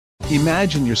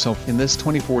Imagine yourself in this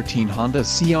 2014 Honda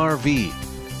CR-V.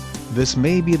 This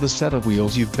may be the set of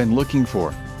wheels you've been looking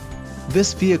for.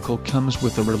 This vehicle comes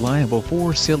with a reliable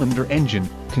 4-cylinder engine,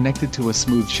 connected to a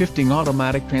smooth shifting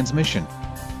automatic transmission.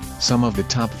 Some of the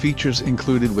top features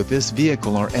included with this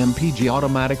vehicle are MPG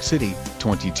Automatic City,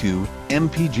 22,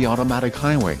 MPG Automatic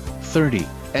Highway, 30,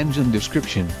 engine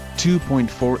description,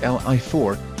 2.4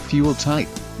 Li4, fuel type,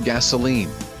 gasoline,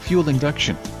 fuel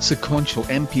induction, sequential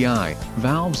MPI,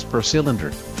 valves per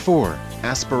cylinder, 4,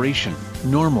 aspiration,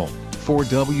 normal, 4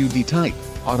 AWD type,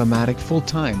 automatic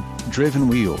full-time, driven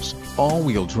wheels,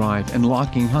 all-wheel drive and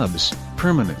locking hubs,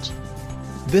 permanent.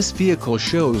 This vehicle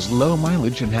shows low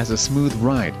mileage and has a smooth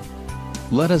ride.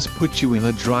 Let us put you in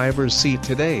the driver's seat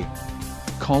today.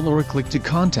 Call or click to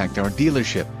contact our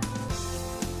dealership.